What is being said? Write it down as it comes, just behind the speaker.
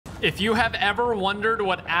If you have ever wondered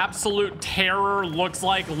what absolute terror looks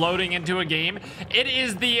like loading into a game, it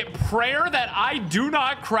is the prayer that I do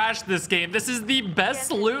not crash this game. This is the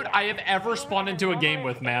best loot I have ever spawned into a game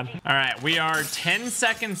with, man. All right, we are 10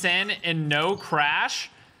 seconds in and no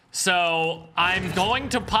crash. So I'm going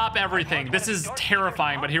to pop everything. This is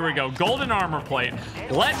terrifying, but here we go. Golden armor plate,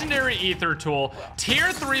 legendary ether tool,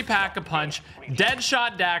 tier 3 pack-a-punch,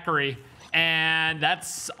 deadshot daiquiri, and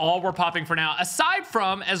that's all we're popping for now. Aside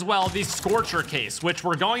from, as well, the Scorcher case, which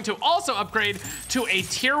we're going to also upgrade to a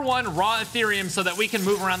tier 1 raw Ethereum so that we can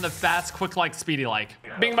move around the fast, quick like, speedy like.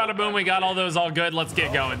 Bing, bada, boom, we got all those all good. Let's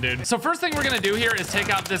get going, dude. So first thing we're gonna do here is take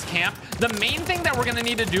out this camp. The main thing that we're gonna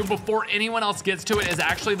need to do before anyone else gets to it is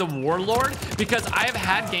actually the Warlord, because I have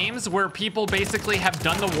had games where people basically have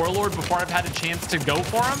done the Warlord before I've had a chance to go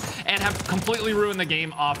for them and have completely ruined the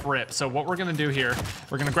game off rip. So what we're gonna do here,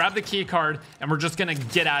 we're gonna grab the key card and we're just gonna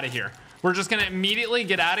get out of here. We're just gonna immediately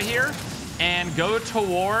get out of here and go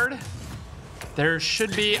toward, there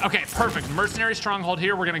should be, okay, perfect. Mercenary stronghold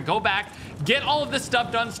here. We're gonna go back, get all of this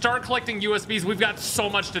stuff done, start collecting USBs. We've got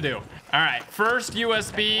so much to do. All right, first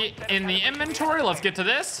USB in the inventory. Let's get to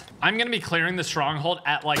this. I'm gonna be clearing the stronghold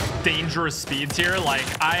at like dangerous speeds here. Like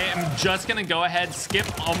I am just gonna go ahead, skip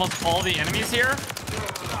almost all the enemies here.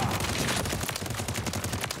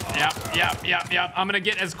 Yep. I'm gonna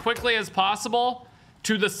get as quickly as possible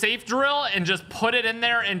to the safe drill and just put it in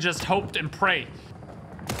there and just hope and pray.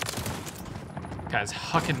 Guys,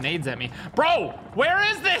 hucking nades at me. Bro, where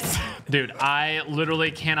is this? Dude, I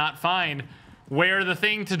literally cannot find where the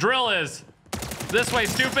thing to drill is. This way,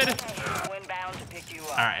 stupid.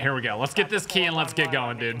 All right, here we go. Let's get this key and let's get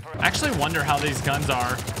going, dude. I actually wonder how these guns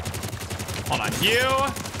are. Hold on, you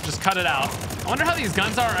just cut it out. I wonder how these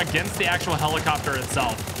guns are against the actual helicopter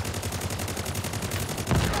itself.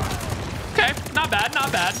 Okay, not bad, not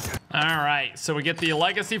bad. All right, so we get the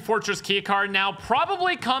Legacy Fortress key card. Now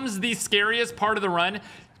probably comes the scariest part of the run.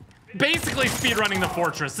 Basically speedrunning the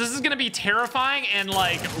fortress. This is gonna be terrifying and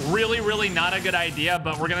like really not a good idea,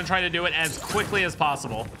 but we're gonna try to do it as quickly as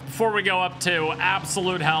possible. Before we go up to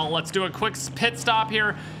absolute hell, let's do a quick pit stop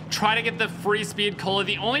here. Try to get the free speed cola.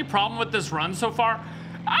 The only problem with this run so far,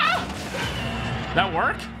 that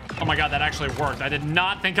work? Oh my God, that actually worked. I did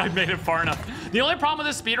not think I'd made it far enough. The only problem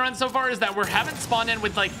with this speedrun so far is that we haven't spawned in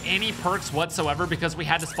with like any perks whatsoever because we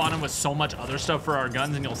had to spawn in with so much other stuff for our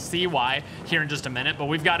guns, and you'll see why here in just a minute. But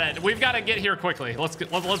we've got to get here quickly. Let's do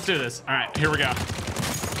this. All right, here we go.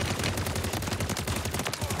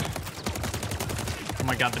 Oh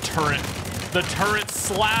my God, the turret. The turret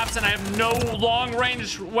slaps, and I have no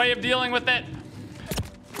long-range way of dealing with it.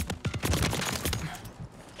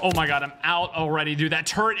 Oh my God, I'm out already, dude. That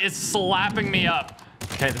turret is slapping me up.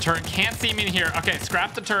 Okay, the turret can't see me in here. Okay,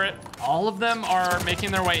 scrap the turret. All of them are making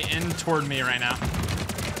their way in toward me right now.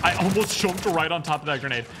 I almost jumped right on top of that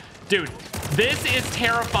grenade. Dude, this is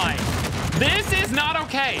terrifying. This is not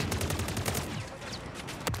okay.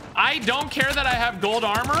 I don't care that I have gold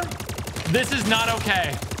armor. This is not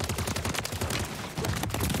okay.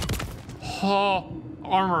 Oh.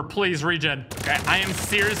 Armor, please regen. Okay, I am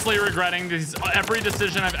seriously regretting every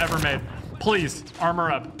decision I've ever made. Please,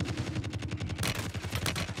 armor up.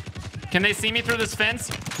 Can they see me through this fence?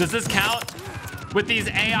 Does this count with these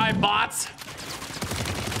AI bots?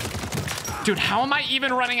 Dude, how am I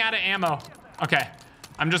even running out of ammo? Okay,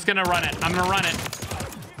 I'm just gonna run it. I'm gonna run it.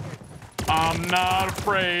 I'm not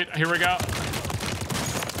afraid. Here we go.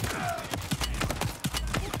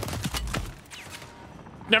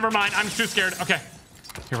 Never mind, I'm too scared. Okay.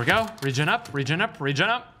 Here we go. Regen up, regen up, regen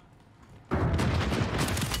up.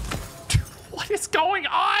 Dude, what is going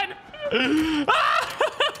on?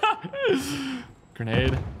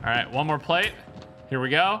 Grenade. All right, one more plate. Here we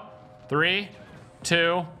go. 3,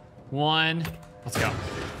 2, 1. Let's go.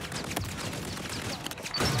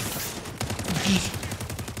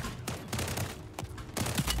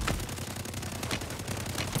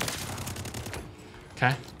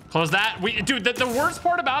 Okay, close that. Dude, the worst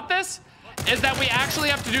part about this is that we actually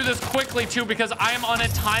have to do this quickly too because I am on a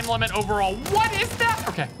time limit overall. What is that?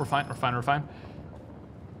 Okay, we're fine.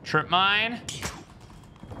 Trip mine.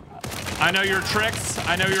 I know your tricks. All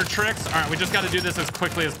right, we just got to do this as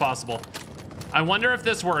quickly as possible. I wonder if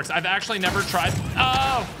this works. I've actually never tried.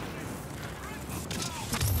 Oh!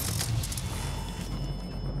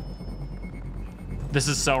 This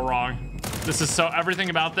is so wrong. Everything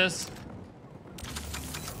about this.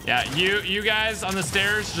 Yeah, you guys on the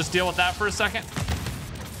stairs, just deal with that for a second.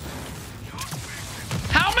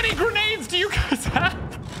 How many grenades do you guys have?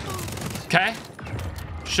 Okay,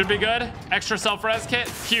 should be good. Extra self-res kit,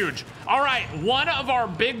 huge. All right, one of our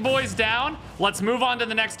big boys down. Let's move on to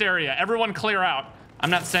the next area. Everyone clear out. I'm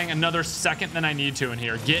not staying another second than I need to in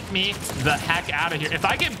here. Get me the heck out of here. If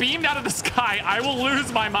I get beamed out of the sky, I will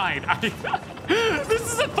lose my mind.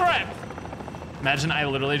 This is a threat. Imagine I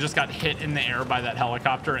literally just got hit in the air by that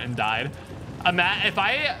helicopter and died. If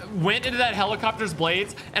I went into that helicopter's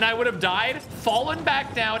blades and I would have died, fallen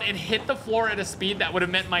back down, and hit the floor at a speed that would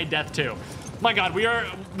have meant my death too. My God, we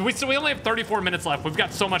only have 34 minutes left. We've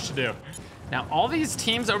got so much to do. Now, all these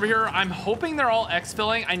teams over here, I'm hoping they're all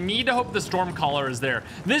exfilling. I need to hope the Stormcaller is there.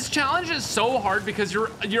 This challenge is so hard because you're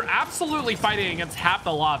absolutely fighting against half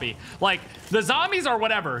the lobby. Like, the zombies are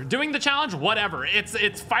whatever. Doing the challenge, whatever.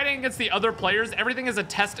 It's fighting against the other players. Everything is a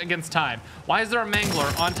test against time. Why is there a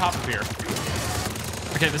Mangler on top of here?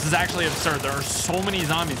 Okay, this is actually absurd. There are so many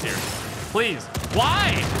zombies here. Please, why?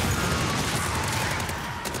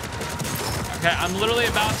 Okay, I'm literally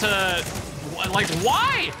about to, like,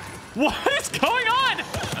 why? What is going on?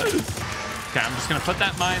 Okay, I'm just gonna put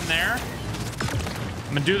that mine there.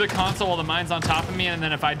 I'm gonna do the console while the mine's on top of me, and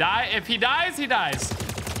then if he dies, he dies.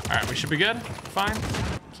 All right, we should be good. Fine.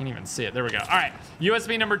 Can't even see it. There we go. All right,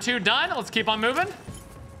 USB number 2 done. Let's keep on moving.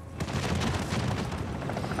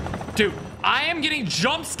 Dude, I am getting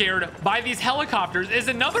jump scared by these helicopters. Is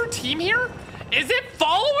another team here? Is it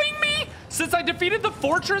following me? Since I defeated the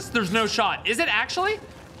fortress, there's no shot. Is it actually?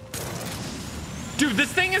 Dude,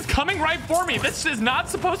 this thing is coming right for me. This is not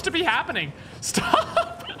supposed to be happening.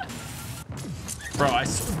 Stop. Bro,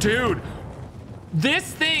 dude, this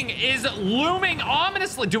thing is looming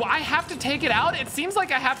ominously. Do I have to take it out? It seems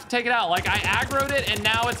like I have to take it out. Like, I aggroed it and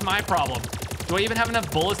now it's my problem. Do I even have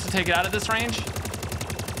enough bullets to take it out at this range?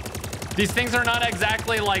 These things are not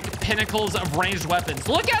exactly like pinnacles of ranged weapons.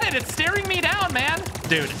 Look at it, it's staring me down, man.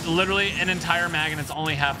 Dude, literally an entire mag and it's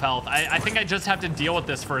only half health. I think I just have to deal with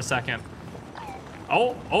this for a second.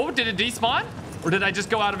 Oh, did it despawn? Or did I just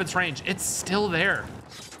go out of its range? It's still there.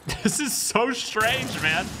 This is so strange,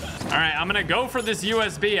 man. All right, I'm gonna go for this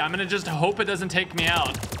USB. I'm gonna just hope it doesn't take me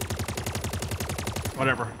out.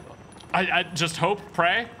 Whatever. I just hope,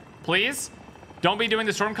 pray, please. Don't be doing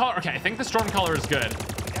the Stormcaller. Okay, I think the Stormcaller is good.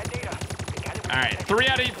 All right, 3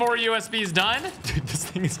 out of 4 USBs done. Dude, this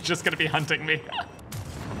thing is just gonna be hunting me.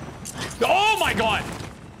 Oh my God.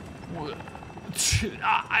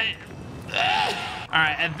 All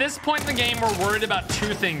right, at this point in the game, we're worried about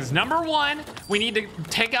 2 things. Number 1, we need to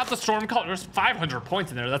take out the Stormcaller. There's 500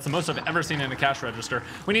 points in there. That's the most I've ever seen in a cash register.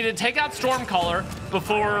 We need to take out Stormcaller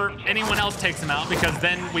before anyone else takes him out, because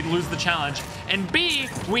then we lose the challenge. And B,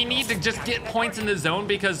 we need to just get points in the zone,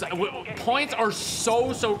 because points are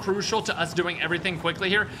so crucial to us doing everything quickly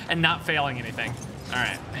here and not failing anything. All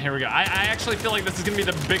right, here we go. I actually feel like this is gonna be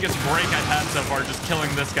the biggest break I've had so far, just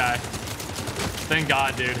killing this guy. Thank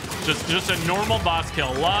God, dude. Just a normal boss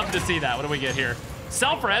kill. Love to see that. What do we get here?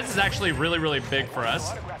 Self-res is actually really big for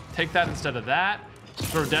us. Take that instead of that.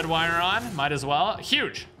 Throw dead wire on. Might as well.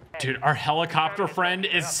 Huge. Dude, our helicopter friend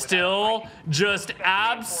is still just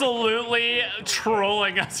absolutely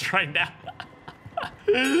trolling us right now.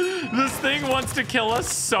 This thing wants to kill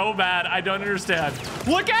us so bad. I don't understand.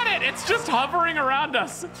 Look at it. It's just hovering around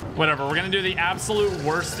us. Whatever. We're going to do the absolute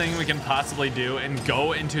worst thing we can possibly do and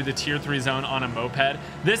go into the tier 3 zone on a moped.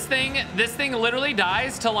 This thing literally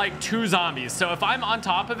dies to like 2 zombies. So if I'm on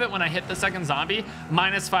top of it when I hit the second zombie,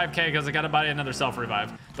 minus 5K because I got to buy another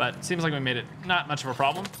self-revive. But it seems like we made it not much of a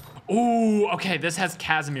problem. Ooh, okay. This has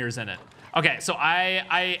Casimirs in it. Okay, so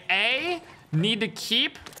I need to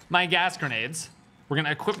keep my gas grenades. We're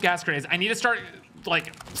gonna equip gas grenades. I need to start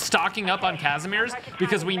like stocking up on Casimirs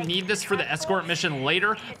because we need this for the escort mission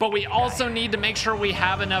later, but we also need to make sure we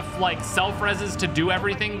have enough like self-reses to do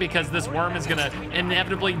everything because this worm is gonna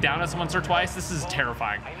inevitably down us once or twice. This is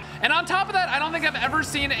terrifying. And on top of that, I don't think I've ever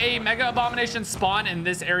seen a Mega Abomination spawn in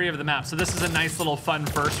this area of the map. So this is a nice little fun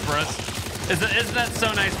first for us. Isn't that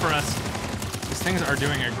so nice for us? These things are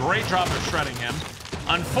doing a great job of shredding him.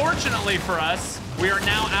 Unfortunately for us, we are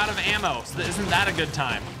now out of ammo, so isn't that a good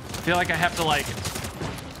time? I feel like I have to like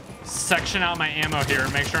section out my ammo here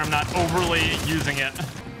and make sure I'm not overly using it.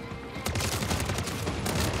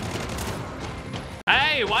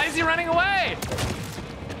 Hey, why is he running away?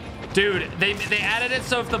 Dude, they added it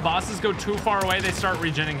so if the bosses go too far away, they start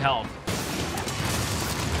regenning health.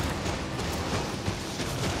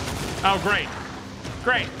 Oh, great.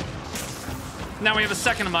 Great. Now we have a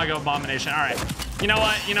second Mega Abomination. All right. You know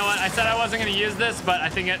what? You know what? I said I wasn't going to use this, but I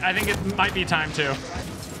think it might be time to. All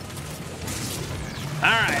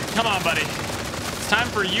right, come on, buddy. It's time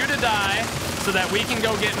for you to die so that we can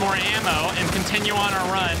go get more ammo and continue on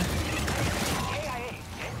our run.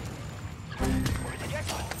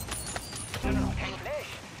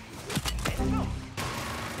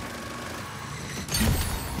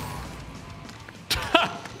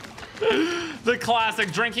 The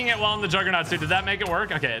classic, drinking it while in the Juggernaut suit. Did that make it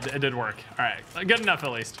work? Okay, it did work. All right, good enough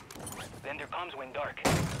at least. Vendor comms went dark.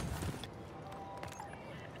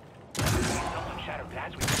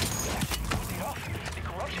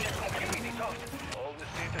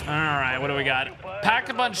 All right, what do we got? Pack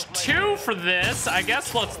a bunch 2 for this. I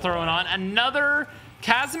guess let's throw it on. Another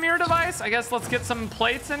Casimir device. I guess let's get some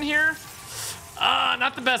plates in here.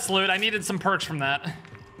 Not the best loot. I needed some perks from that.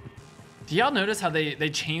 Do y'all notice how they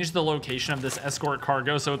changed the location of this escort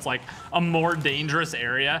cargo so it's like a more dangerous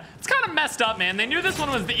area? It's kind of messed up, man. They knew this one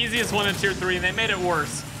was the easiest one in tier 3 and they made it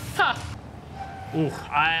worse. Huh. Ooh,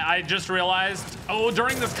 I just realized,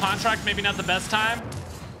 during this contract, maybe not the best time.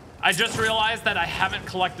 I just realized that I haven't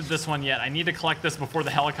collected this one yet. I need to collect this before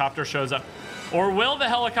the helicopter shows up. Or will the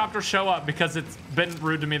helicopter show up because it's been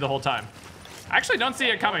rude to me the whole time? I actually don't see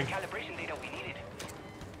it coming.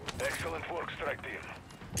 Excellent work, strike team.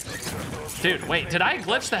 Dude, wait, did I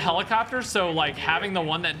glitch the helicopter so like having the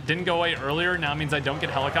one that didn't go away earlier now means I don't get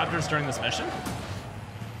helicopters during this mission?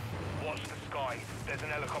 Watch the sky. There's an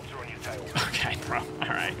helicopter on your tail. Okay, bro. All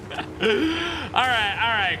right. all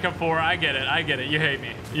right, Kapoor. I get it. You hate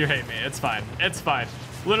me. It's fine.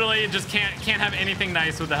 Literally, just can't have anything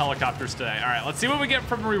nice with the helicopters today. All right, let's see what we get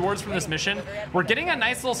from rewards from this mission. We're getting a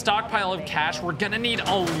nice little stockpile of cash. We're gonna need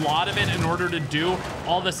a lot of it in order to do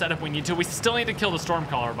all the setup we need to. We still need to kill the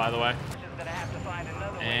Stormcaller, by the way.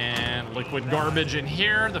 And liquid garbage in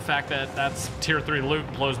here. The fact that that's tier 3 loot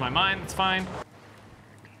blows my mind. It's fine.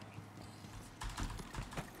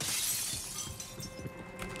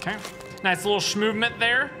 Okay, nice little schmovement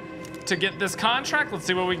there to get this contract. Let's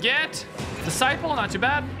see what we get. Disciple, not too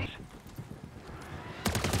bad.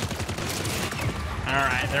 All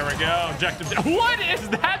right, there we go. Objective down. What is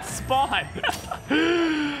that spawn?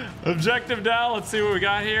 Objective down. Let's see what we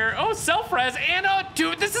got here. Oh, self-res. And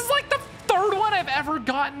dude, this is like the 3rd one I've ever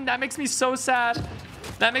gotten. That makes me so sad.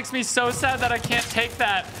 That makes me so sad that I can't take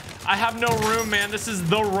that. I have no room, man. This is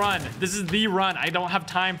the run. This is the run. I don't have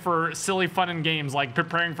time for silly fun and games like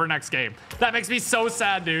preparing for next game. That makes me so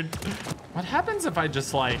sad, dude. What happens if I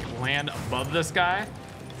just like land above this guy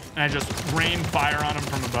and I just rain fire on him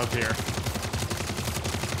from above here?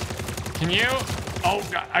 Can you? Oh,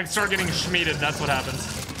 God. I start getting schmeated. That's what happens.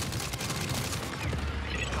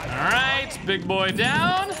 All right, big boy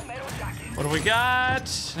down. What do we got?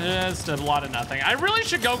 Just a lot of nothing. I really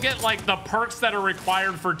should go get like the perks that are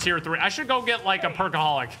required for tier 3. I should go get like a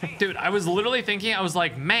perkaholic. Dude, I was literally thinking, I was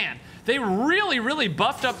like, man, they really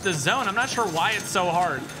buffed up the zone. I'm not sure why it's so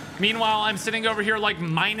hard. Meanwhile, I'm sitting over here like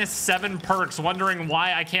 -7 perks, wondering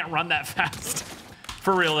why I can't run that fast.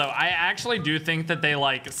 For real though, I actually do think that they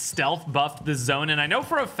like stealth buffed the zone, and I know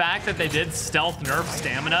for a fact that they did stealth nerf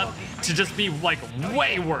stamina to just be like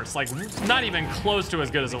way worse, like not even close to as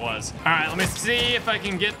good as it was. All right, let me see if I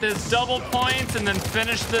can get this double points and then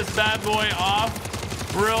finish this bad boy off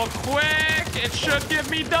real quick. It should give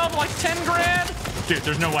me double, like 10 grand. Dude,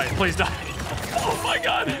 there's no way, please die. Oh my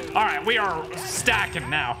God. All right, we are stacking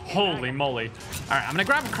now. Holy moly. All right, I'm gonna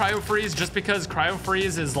grab Cryo Freeze just because Cryo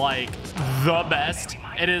Freeze is like the best.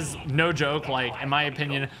 It is no joke, like in my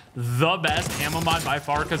opinion, the best ammo mod by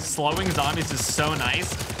far because slowing zombies is so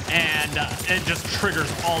nice and it just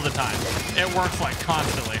triggers all the time. It works like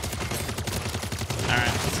constantly. All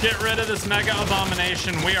right, let's get rid of this Mega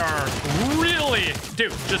Abomination. We are really,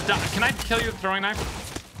 dude, just die. Can I kill you with a throwing knife?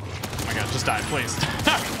 Oh my God, just die, please.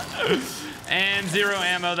 And 0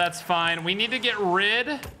 ammo, that's fine. We need to get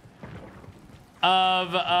rid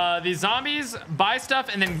of these zombies, buy stuff,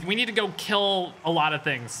 and then we need to go kill a lot of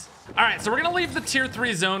things. All right, so we're gonna leave the tier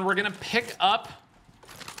 3 zone. We're gonna pick up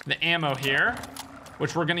the ammo here,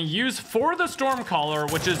 which we're gonna use for the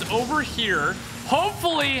Stormcaller, which is over here.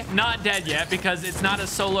 Hopefully not dead yet because it's not a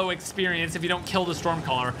solo experience if you don't kill the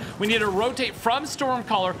Stormcaller. We need to rotate from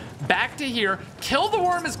Stormcaller back to here, kill the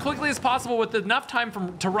worm as quickly as possible with enough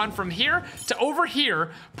time to run from here to over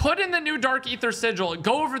here, put in the new Dark Ether Sigil,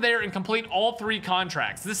 go over there and complete all 3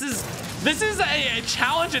 contracts. This is a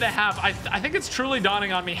challenge and a half. I think it's truly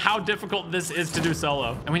dawning on me how difficult this is to do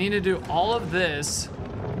solo. And we need to do all of this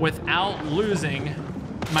without losing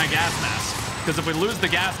my gas mask. Because if we lose the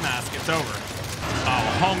gas mask, it's over.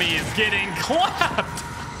 Oh, homie is getting clapped.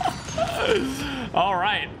 All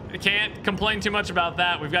right, can't complain too much about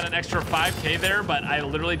that. We've got an extra 5K there, but I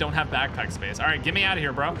literally don't have backpack space. All right, get me out of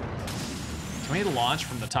here, bro. Can we launch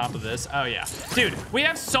from the top of this? Oh yeah. Dude, we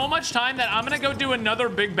have so much time that I'm gonna go do another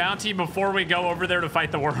big bounty before we go over there to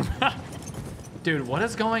fight the worm. Dude, what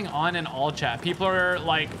is going on in all chat? People are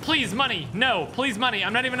like, please money. No, please money.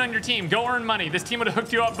 I'm not even on your team. Go earn money. This team would have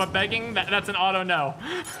hooked you up, but begging, that's an auto no.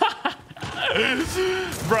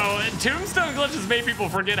 Bro, tombstone glitches make people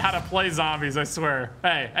forget how to play zombies, I swear.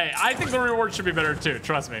 Hey, I think the reward should be better too,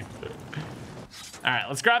 trust me. All right,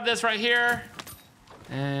 let's grab this right here.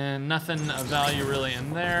 And nothing of value really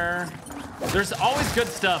in there. There's always good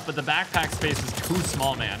stuff, but the backpack space is too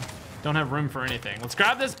small, man. Don't have room for anything. Let's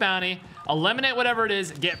grab this bounty, eliminate whatever it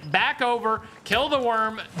is, get back over, kill the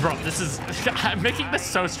worm. Bro, this is, I'm making this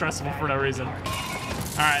so stressful for no reason. All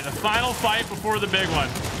right, the final fight before the big one.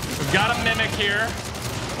 We've got a mimic here.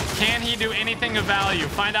 Can he do anything of value?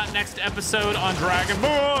 Find out next episode on Dragon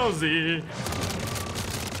Ball Z.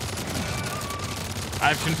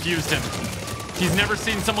 I've confused him. He's never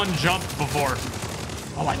seen someone jump before.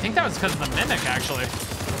 Oh, I think that was because of the mimic, actually.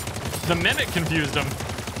 The mimic confused him.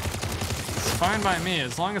 It's fine by me,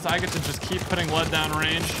 as long as I get to just keep putting lead down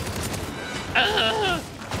range. Oh,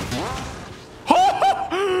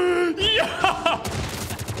 yeah!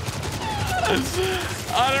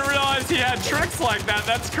 I didn't realize he had tricks like that.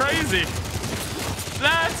 That's crazy.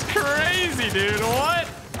 That's crazy, dude. What?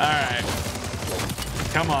 All right.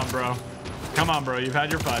 Come on, bro. Come on, bro. You've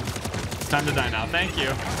had your fun. It's time to die now. Thank you.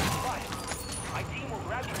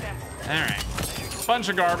 All right. Bunch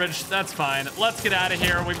of garbage. That's fine. Let's get out of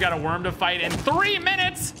here. We've got a worm to fight in 3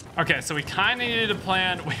 minutes. Okay, so we kind of needed to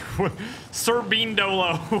plan. Sir Bean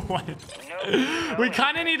Dolo. We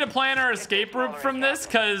kind of need to plan our escape route from this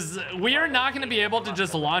because we are not going to be able to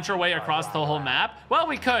just launch our way across the whole map. Well,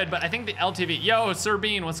 we could, but I think the LTV. Yo, Sir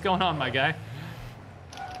Bean, what's going on, my guy?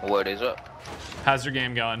 What is up? How's your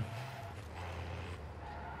game going?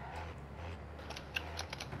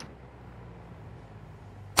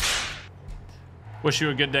 Wish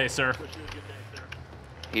you a good day, sir.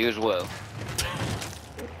 You as well.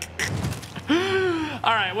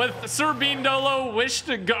 All right, with Sir Bean Dolo, wish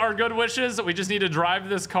to our good wishes. We just need to drive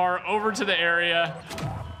this car over to the area,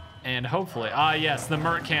 and hopefully, yes, the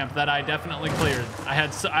Merc camp that I definitely cleared. I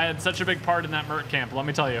had such a big part in that Merc camp. Let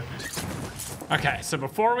me tell you. Okay, so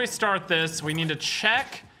before we start this, we need to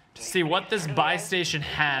check to see what this buy station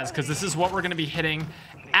has, because this is what we're going to be hitting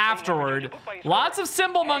afterward. Lots of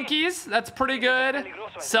symbol monkeys. That's pretty good.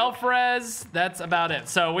 Self-res. That's about it.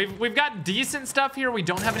 So we've got decent stuff here. We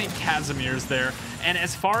don't have any Casimirs there. And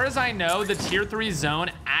as far as I know, the tier 3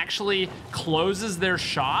 zone actually closes their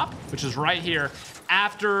shop, which is right here,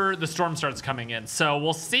 after the storm starts coming in. So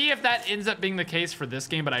we'll see if that ends up being the case for this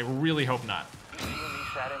game, but I really hope not.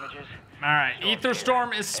 All right, Ether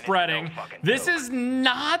Storm is spreading. This is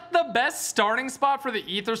not the best starting spot for the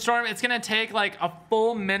Ether Storm. It's gonna take like a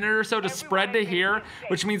full minute or so to spread to here,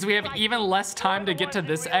 which means we have even less time to get to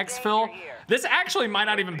this exfil. This actually might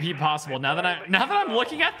not even be possible. Now that I'm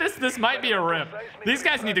looking at this, this might be a rip. These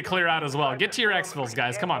guys need to clear out as well. Get to your exfils,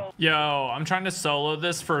 guys. Come on. Yo, I'm trying to solo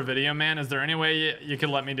this for a video, man. Is there any way you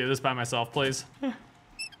could let me do this by myself, please?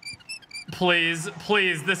 Please,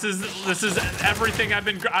 please. This is everything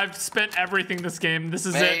I've spent everything this game. This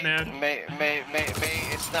is it, man. Mate,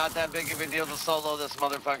 it's not that big of a deal to solo this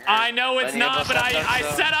motherfucker. I know it's not, but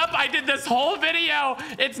I did this whole video.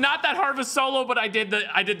 It's not that hard of a solo, but I did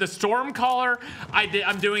the storm caller.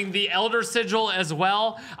 I'm doing the elder sigil as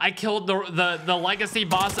well. I killed the legacy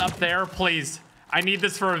boss up there. Please, I need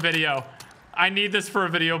this for a video. I need this for a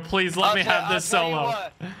video. Please let me have this solo.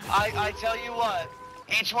 I tell you what.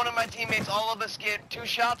 Each one of my teammates, all of us get 2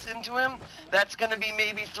 shots into him. That's gonna be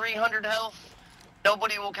maybe 300 health.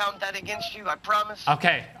 Nobody will count that against you, I promise.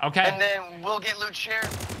 Okay, okay. And then we'll get loot share.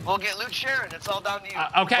 We'll get loot share, and it's all down to you.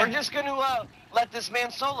 Okay. We're just gonna let this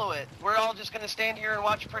man solo it. We're all just gonna stand here and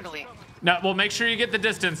watch prettily. No, well, make sure you get the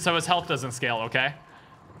distance so his health doesn't scale, okay?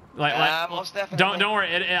 Most definitely. Don't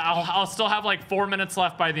worry. I'll still have like 4 minutes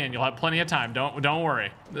left by the end. You'll have plenty of time. Don't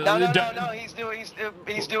worry. No. He's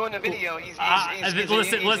doing a video.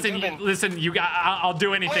 Listen. I'll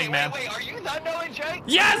do anything, man. Wait. Are you not knowing, Jake?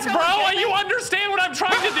 Yes, bro. You understand what I'm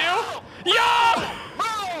trying to do? Yo!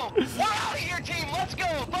 Bro, we're out of here, team. Let's go.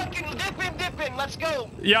 Fucking dip in. Let's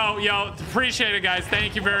go. Yo. Appreciate it, guys.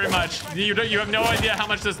 Thank you very much. You have no idea how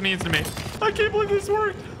much this means to me. I can't believe this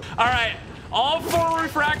worked. All right. All 4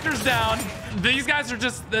 refractors down. These guys are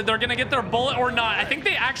they're gonna get their bullet or not. I think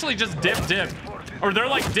they actually just dip. Or they're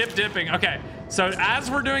like dipping. Okay, so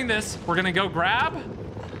as we're doing this, we're gonna go grab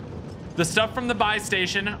the stuff from the buy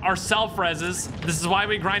station, our self-reses. This is why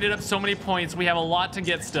we grinded up so many points. We have a lot to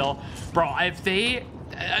get still. Bro, if they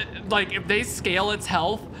scale its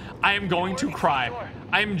health, I am going to cry.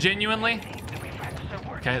 I am genuinely...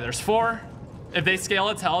 Okay, there's 4. If they scale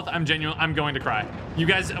its health, I'm going to cry. You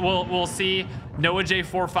guys will see Noah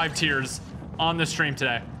J45 tears on the stream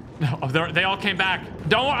today. No, they all came back.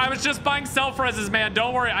 Don't worry, I was just buying self-reses, man.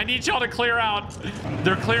 Don't worry, I need y'all to clear out.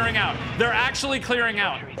 They're clearing out. They're actually clearing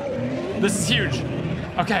out. This is huge.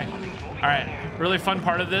 Okay, all right. Really fun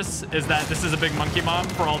part of this is that this is a big monkey bomb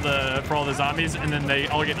for all the zombies, and then they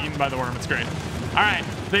all get eaten by the worm. It's great. All right,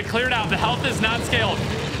 they cleared out. The health is not scaled.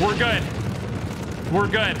 We're good. We're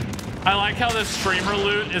good. I like how this streamer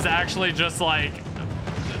loot is actually just like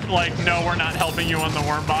no, we're not helping you on the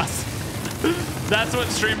worm boss. That's what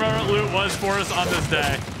streamer loot was for us on this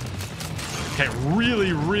day. Okay,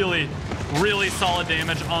 really, really, really solid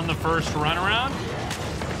damage on the first run around.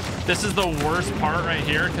 This is the worst part right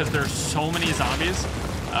here because there's so many zombies.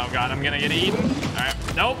 Oh God, I'm gonna get eaten. All right,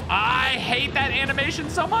 nope. I hate that animation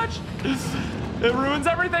so much. It ruins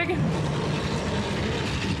everything.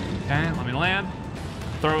 Okay, let me land.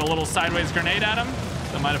 Throw a little sideways grenade at him.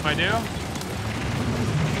 Don't mind if I do.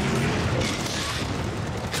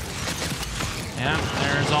 Yeah,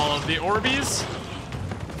 there's all of the Orbeez.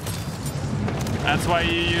 That's why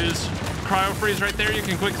you use cryo freeze right there. You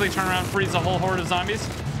can quickly turn around, freeze a whole horde of zombies.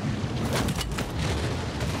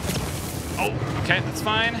 Oh, okay, that's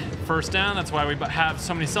fine. First down, that's why we have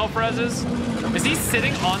so many self-reses. Is he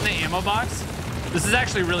sitting on the ammo box? This is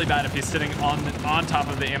actually really bad if he's sitting on top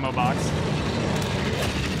of the ammo box.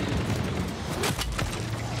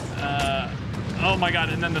 Oh my God,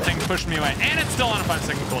 and then the thing pushed me away. And it's still on a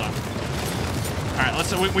 5-second cooldown. All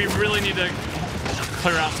right, we really need to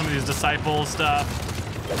clear out some of these disciple stuff.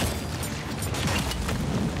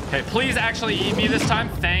 Okay, please actually eat me this time.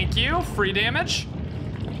 Thank you, free damage.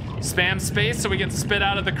 Spam space so we get spit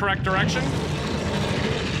out of the correct direction.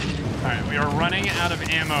 All right, we are running out of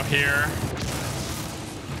ammo here.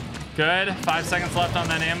 Good, 5 seconds left on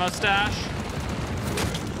that ammo stash.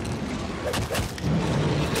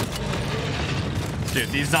 Dude,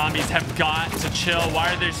 these zombies have got to chill.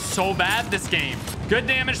 Why are they so bad this game? Good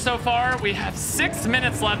damage so far. We have 6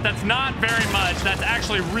 minutes left. That's not very much. That's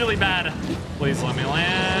actually really bad. Please let me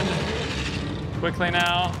land. Quickly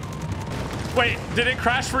now. Wait, did it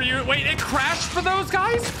crash for you? Wait, it crashed for those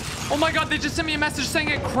guys? Oh my God, they just sent me a message saying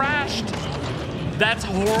it crashed. That's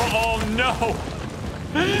horrible. Oh no.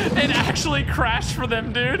 It actually crashed for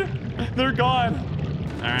them, dude. They're gone.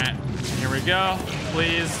 All right, here we go.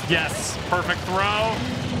 Please, yes, perfect throw.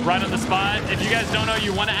 Right on the spot. If you guys don't know,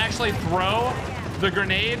 you want to actually throw the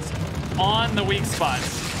grenades on the weak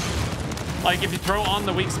spots. Like if you throw on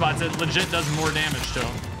the weak spots, it legit does more damage to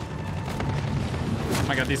them. Oh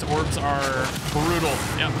my God, these orbs are brutal.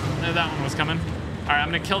 Yep, that one was coming. All right, I'm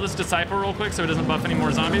gonna kill this disciple real quick so it doesn't buff any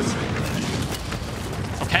more zombies.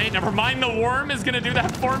 Okay, never mind, the worm is gonna do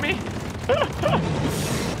that for me. All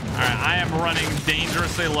right, I am running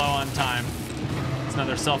dangerously low on time. It's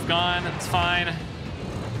another self gone, it's fine.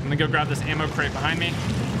 I'm gonna go grab this ammo crate behind me.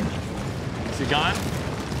 Is he gone?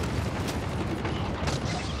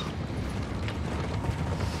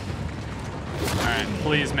 All right,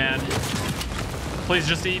 please, man. Please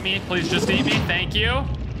just eat me. Please just eat me. Thank you.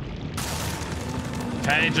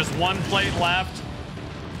 Okay, just one plate left.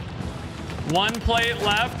 One plate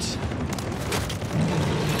left.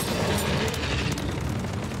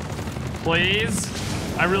 Please.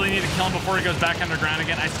 I really need to kill him before he goes back underground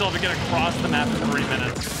again. I still have to get across the map in 3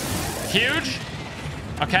 minutes. Huge.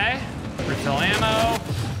 Okay. Refill ammo.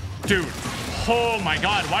 Dude. Oh my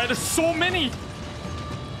God. Why are there so many?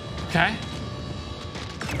 Okay.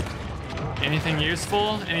 Anything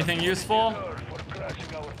useful? Anything useful?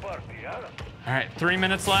 All right, 3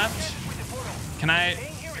 minutes left. Can I?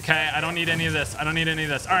 Okay, I don't need any of this. I don't need any of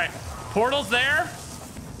this. All right, portal's there.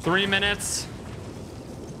 3 minutes.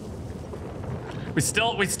 We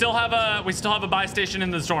still have a buy station in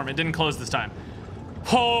the storm. It didn't close this time.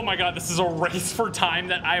 Oh my God, this is a race for time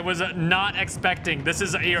that I was not expecting. This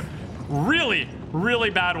is a really, really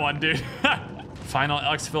bad one, dude. Final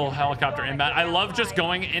exfil helicopter inbound. I love just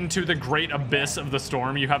going into the great abyss of the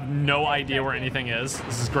storm. You have no idea where anything is.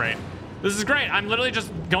 This is great. This is great. I'm literally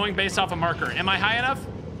just going based off a marker. Am I high enough?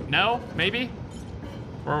 No, maybe.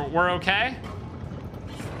 We're okay.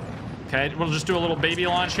 Okay, we'll just do a little baby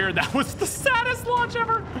launch here. That was the saddest launch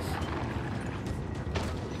ever.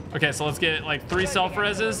 Okay, so let's get like 3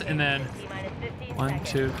 self-reses and then 1,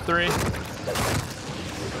 2, 3.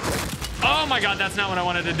 Oh my God, that's not what I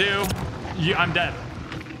wanted to do. I'm dead.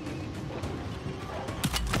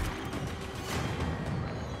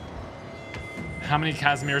 How many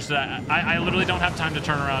Casimirs did I literally don't have time to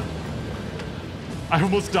turn around. I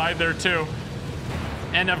almost died there too.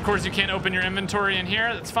 And of course you can't open your inventory in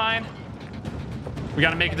here. That's fine. We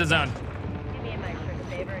gotta make it to zone.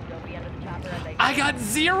 I got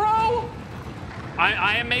 0.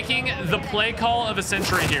 I am making the play call of a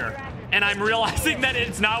century here. and I'm realizing that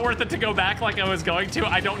it's not worth it to go back like I was going to.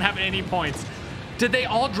 I don't have any points. Did they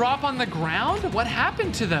all drop on the ground? What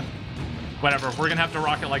happened to them? Whatever, we're gonna have to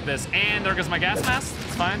rock it like this. And there goes my gas mask.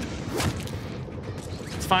 It's fine.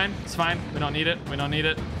 It's fine, it's fine. We don't need it, we don't need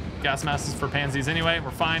it. Gas mask is for pansies anyway,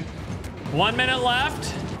 we're fine. 1 minute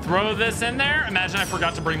left. Throw this in there. Imagine I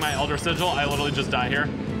forgot to bring my Elder Sigil. I literally just die here.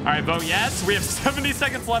 All right, vote yes. We have 70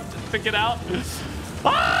 seconds left to pick it out.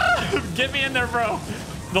 Ah! Get me in there, bro.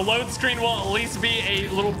 The load screen will at least be a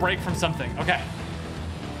little break from something. Okay.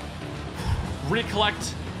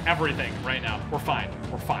 Recollect everything right now. We're fine,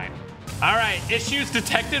 we're fine. All right, issues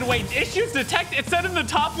detected. Wait, issues detected? It said in the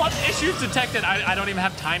top left, issues detected. I don't even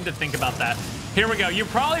have time to think about that. Here we go. You're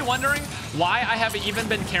probably wondering why I haven't even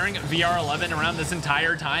been carrying VR11 around this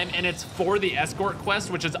entire time, and it's for the escort quest,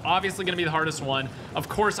 which is obviously gonna be the hardest one. Of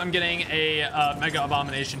course, I'm getting a Mega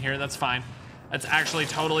Abomination here. That's fine. That's actually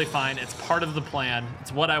totally fine. It's part of the plan.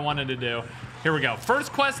 It's what I wanted to do. Here we go.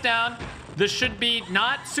 First quest down. This should be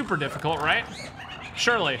not super difficult, right?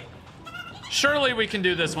 Surely. Surely we can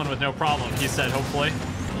do this one with no problem, he said, hopefully.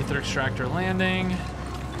 Ether extractor landing.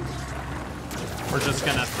 We're just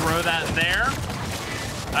gonna throw that there.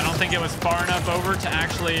 I don't think it was far enough over to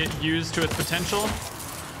actually use to its potential.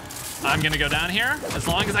 I'm gonna go down here. As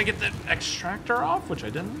long as I get the extractor off, which I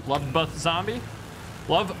didn't. Love buffed zombie.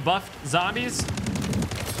 Love buffed zombies.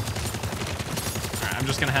 All right, I'm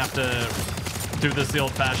just gonna have to do this the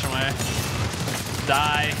old fashioned way.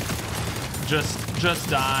 Die. Just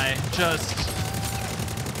die. Just.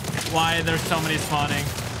 Why there's so many spawning?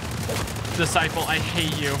 Disciple, I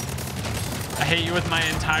hate you. I hate you with my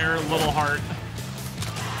entire little heart.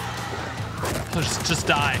 Just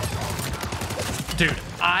die. Dude,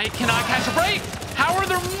 I cannot catch a break. How are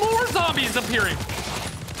there more zombies appearing?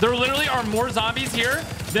 There literally are more zombies here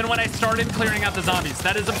than when I started clearing out the zombies.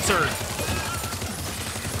 That is absurd.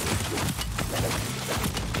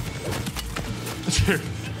 Dude.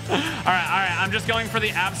 All right, I'm just going for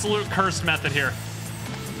the absolute cursed method here.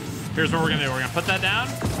 Here's what we're gonna do. We're gonna put that down.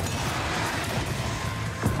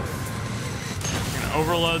 We're gonna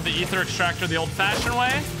overload the ether extractor the old-fashioned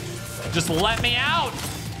way. Just let me out.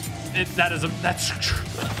 That's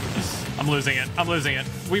I'm losing it. I'm losing it.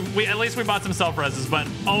 We at least we bought some self-reses, but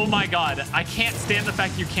oh my god, I can't stand the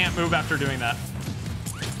fact you can't move after doing that.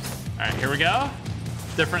 All right, here we go.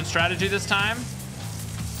 Different strategy this time.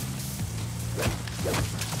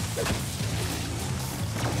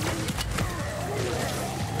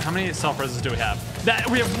 How many self-reses do we have?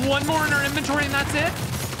 We have one more in our inventory and that's it?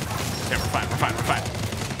 Okay, we're fine, we're fine, we're fine.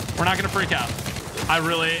 We're not gonna freak out. I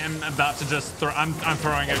really am about to just throw, I'm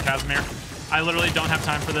throwing a Casimir. I literally don't have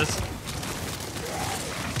time for this.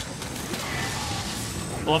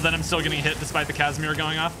 Love that I'm still getting hit despite the Casimir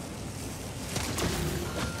going off.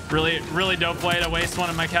 Really dope way to waste one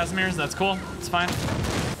of my Casimirs. That's cool, it's fine.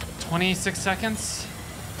 26 seconds.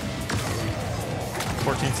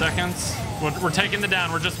 14 seconds. We're taking the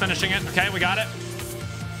down. We're just finishing it. Okay, we got it.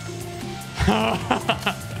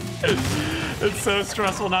 It's so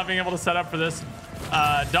stressful not being able to set up for this.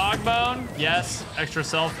 Dog bone. Yes. Extra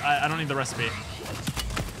self. I don't need the recipe.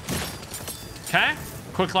 Okay.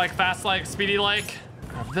 Quick like, fast like, speedy like.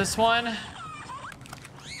 Grab this one.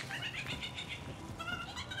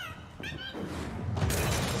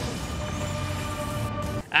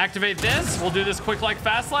 Activate this. We'll do this quick like,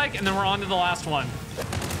 fast like, and then we're on to the last one.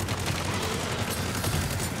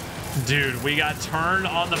 Dude, we got turned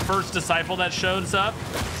on the first disciple that shows up.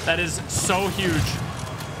 That is so huge.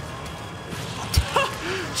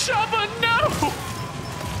 Chubba, no!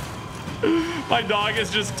 My dog is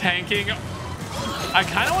just tanking. I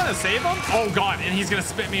kind of want to save him. Oh god, and he's gonna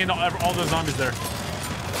spit me into all those zombies there.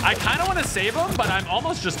 I kind of want to save him, but I'm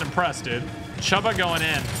almost just impressed, dude. Chubba going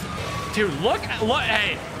in. Dude, look,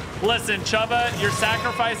 hey, listen, Chubba, you're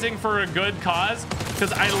sacrificing for a good cause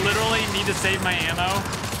because I literally need to save my ammo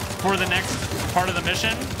for the next part of the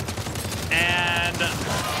mission. And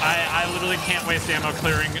I literally can't waste ammo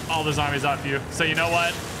clearing all the zombies off you. So you know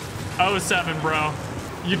what? 07, bro.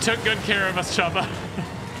 You took good care of us, Chubba.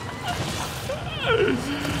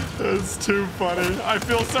 That's too funny. I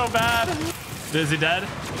feel so bad. Is he dead?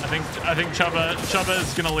 I think Chubba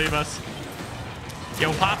is gonna leave us.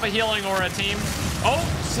 Yo, pop a healing aura, team. Oh,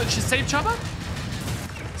 so save Chubba?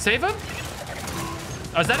 Save him?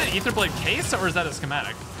 Oh, is that an Etherblade case or is that a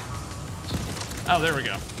schematic? Oh, there we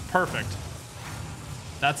go. Perfect.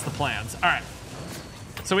 That's the plans. All right.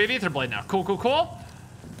 So we have Etherblade now. Cool, cool, cool. All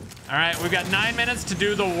right, we've got 9 minutes to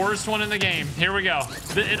do the worst one in the game. Here we go.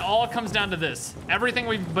 It all comes down to this. Everything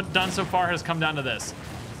we've done so far has come down to this.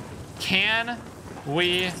 Can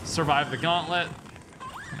we survive the gauntlet?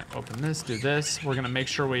 Gonna open this, do this. We're gonna make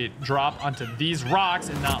sure we drop onto these rocks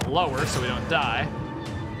and not lower so we don't die.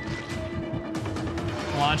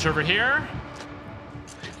 Launch over here.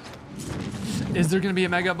 Is there gonna be a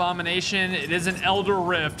Mega Abomination? It is an Elder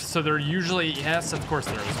Rift, so there usually, yes, of course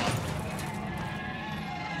there is one.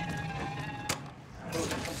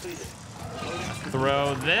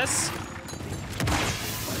 Throw this.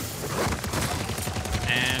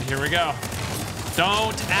 And here we go.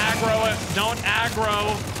 Don't aggro it. Don't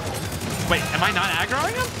aggro. Wait, am I not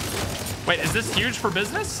aggroing him? Wait, is this huge for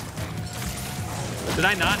business? Did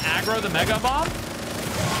I not aggro the Mega Bomb?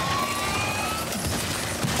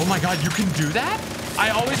 Oh my god, you can do that? I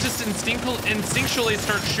always just instinctually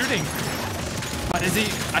start shooting. But is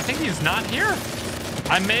he? I think he's not here.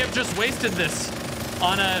 I may have just wasted this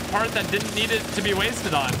on a part that didn't need it to be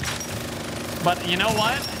wasted on. But you know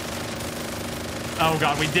what? Oh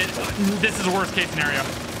god, we did. This is a worst case scenario.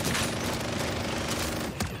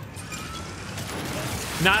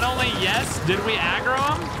 Not only, yes, did we aggro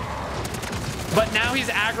him, but now he's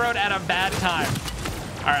aggroed at a bad time.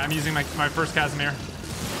 All right, I'm using my first Casimir.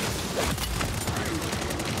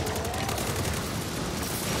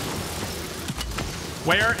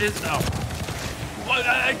 Where is,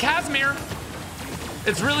 Casimir?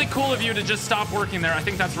 It's really cool of you to just stop working there. I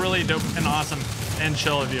think that's really dope and awesome and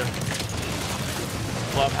chill of you.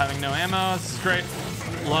 Love having no ammo. This is great.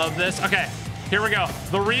 Love this. Okay, here we go.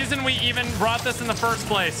 The reason we even brought this in the first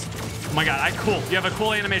place. Oh my god, cool. You have a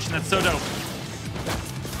cool animation. That's so dope.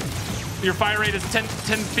 Your fire rate is 10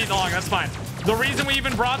 feet long. That's fine. The reason we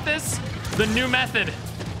even brought this, the new method,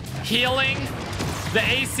 healing the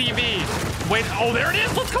ACV. Wait, oh, there it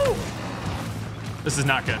is. Let's go. This is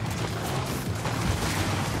not good.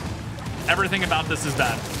 Everything about this is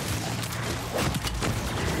bad.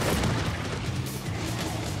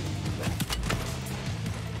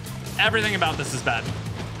 Everything about this is bad.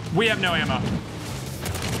 We have no ammo.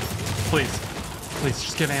 Please, please,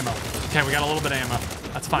 just give ammo. Okay, we got a little bit of ammo.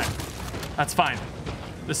 That's fine. That's fine.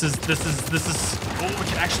 This is, oh, we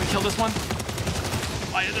can actually kill this one.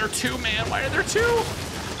 Why are there two, man? Why are there two?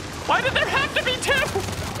 Why did there have to be two?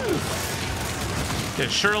 Okay,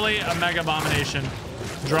 surely a Mega Abomination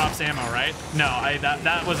drops ammo, right? No,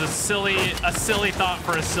 that was a silly thought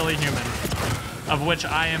for a silly human, of which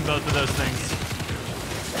I am both of those things.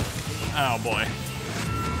 Oh boy.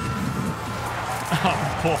 Oh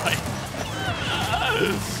boy.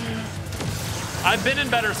 I've been in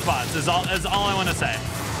better spots, is all I want to say.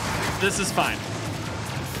 This is fine.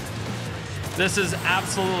 This is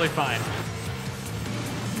absolutely fine.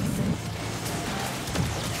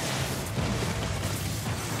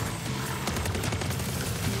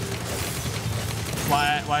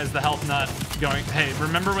 Why is the health not going? Hey,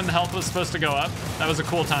 remember when the health was supposed to go up? That was a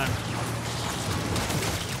cool time.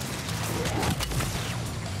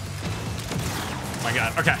 Oh my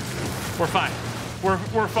god. Okay. We're fine.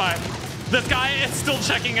 We're fine. This guy is still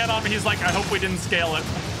checking in on me. He's like, I hope we didn't scale it.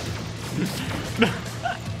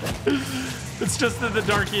 It's just that the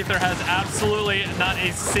Dark Ether has absolutely not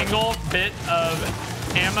a single bit of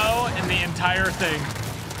ammo in the entire thing.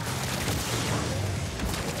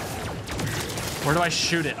 Where do I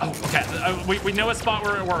shoot it? Oh, okay. We know a spot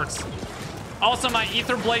where it works. Also, my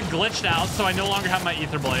Ether Blade glitched out, so I no longer have my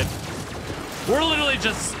Ether Blade. We're literally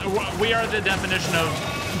just, we are the definition of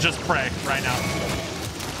just prey right now.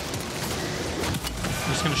 I'm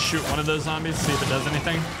just gonna shoot one of those zombies, see if it does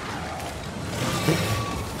anything.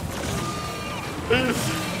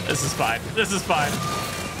 This is fine. This is fine.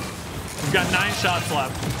 We've got 9 shots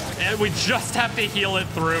left. And we just have to heal it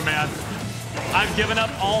through, man. I've given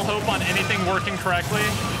up all hope on anything working correctly.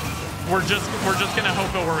 We're just gonna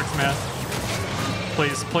hope it works, man.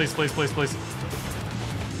 Please, please, please, please, please.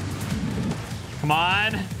 Come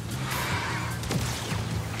on.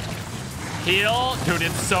 Heal. Dude,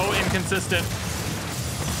 it's so inconsistent.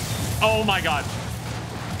 Oh my god.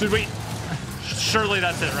 Did we? Surely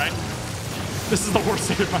that's it, right? This is the worst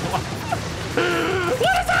day of my life.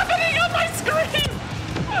 What is happening on my screen?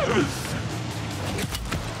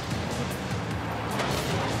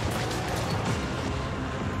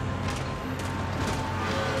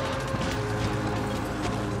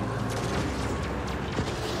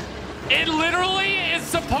 It literally is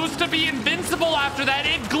supposed to be invincible after that.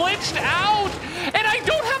 It glitched out, and I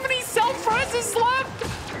don't have any self-reses left.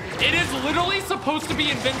 It is literally supposed to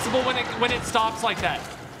be invincible when it stops like that.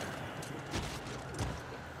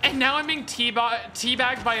 And now I'm being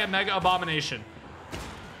teabagged by a Mega Abomination.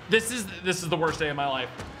 This is the worst day of my life.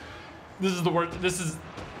 This is the worst. This is.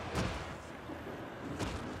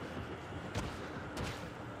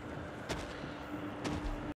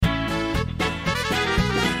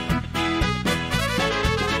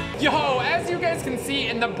 as you guys can see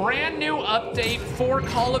in the brand new update for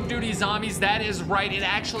Call of Duty Zombies, that is right. It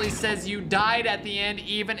actually says you died at the end,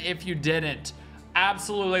 even if you didn't.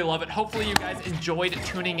 Absolutely love it. Hopefully you guys enjoyed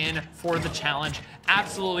tuning in for the challenge.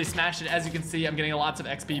 Absolutely smashed it. As you can see, I'm getting lots of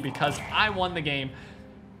XP because I won the game.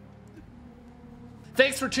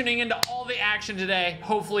 Thanks for tuning into all the action today.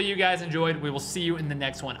 Hopefully you guys enjoyed. We will see you in the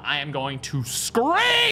next one. I am going to scream!